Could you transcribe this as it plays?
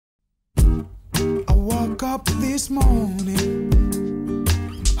up this morning,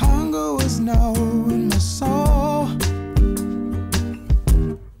 hunger was now in my soul,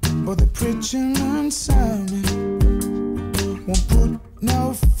 but the preaching and sermon won't put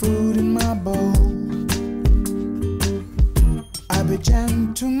no food in my bowl. I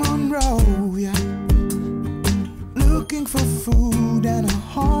began to Monroe, yeah, looking for food and a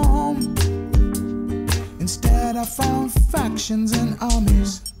home. Instead I found factions and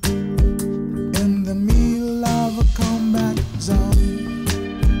armies in the middle of a combat zone.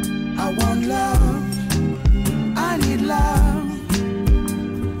 I want love, I need love.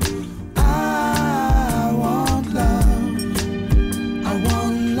 I want love, I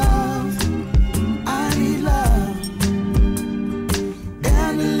want love, I need love.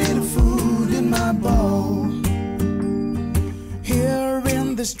 And a little food in my bowl. Here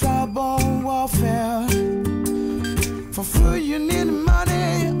in this tribal warfare, for food you need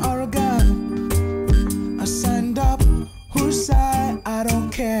money or a gun. I signed up, whose side I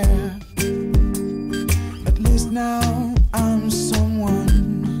don't care. At least now I'm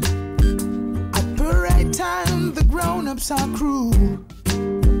someone. At parade time the grown-ups are cruel,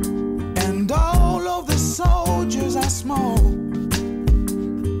 and all of the soldiers are small.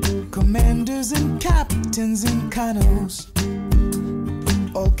 Commanders and captains in colonels,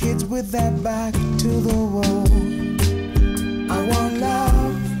 all kids with their back to the wall. I want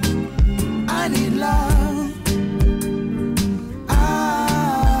love, I need love.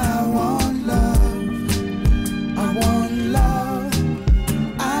 I want love, I want love,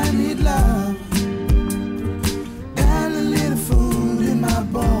 I need love. And a little food in my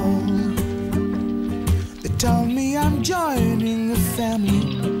bowl. They told me I'm joining a family,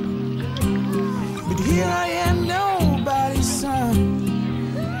 but here I am, nobody's son.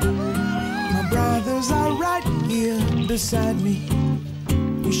 My brothers are right here beside me.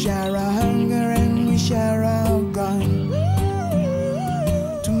 We share our hunger and we share our gun.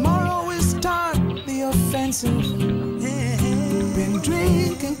 Tomorrow we start the offensive. Been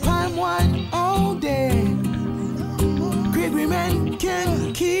drinking palm wine all day. Gregory men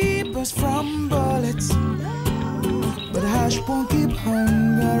can keep us from bullets, but hash won't keep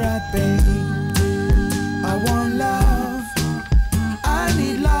hunger at bay. I want love, I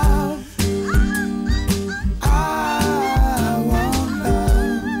need love.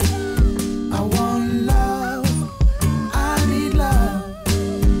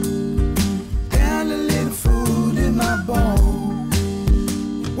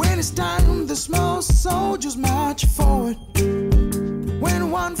 The small soldiers march forward.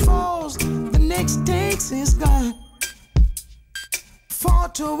 When one falls, the next takes his gun. 4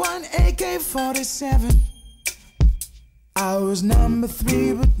 to 1 AK-47. I was number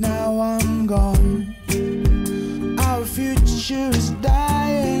 3, but now I'm gone. Our future is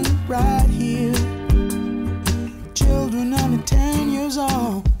dying right here. Children under 10 years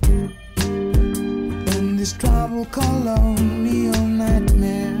old in this tribal colonial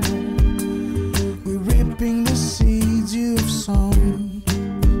nightmare. Reaping the seeds you've sown.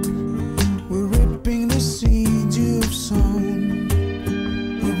 We're reaping the seeds you've sown.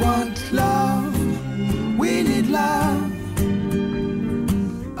 We want love, we need love.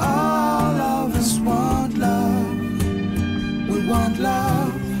 All of us want love. We want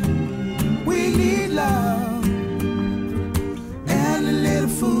love, we need love. And a little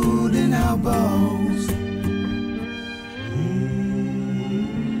food in our bowls.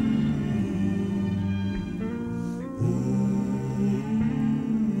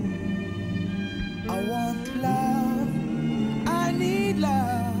 I want love, I need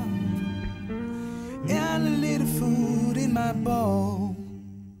love, and a little food in my bowl.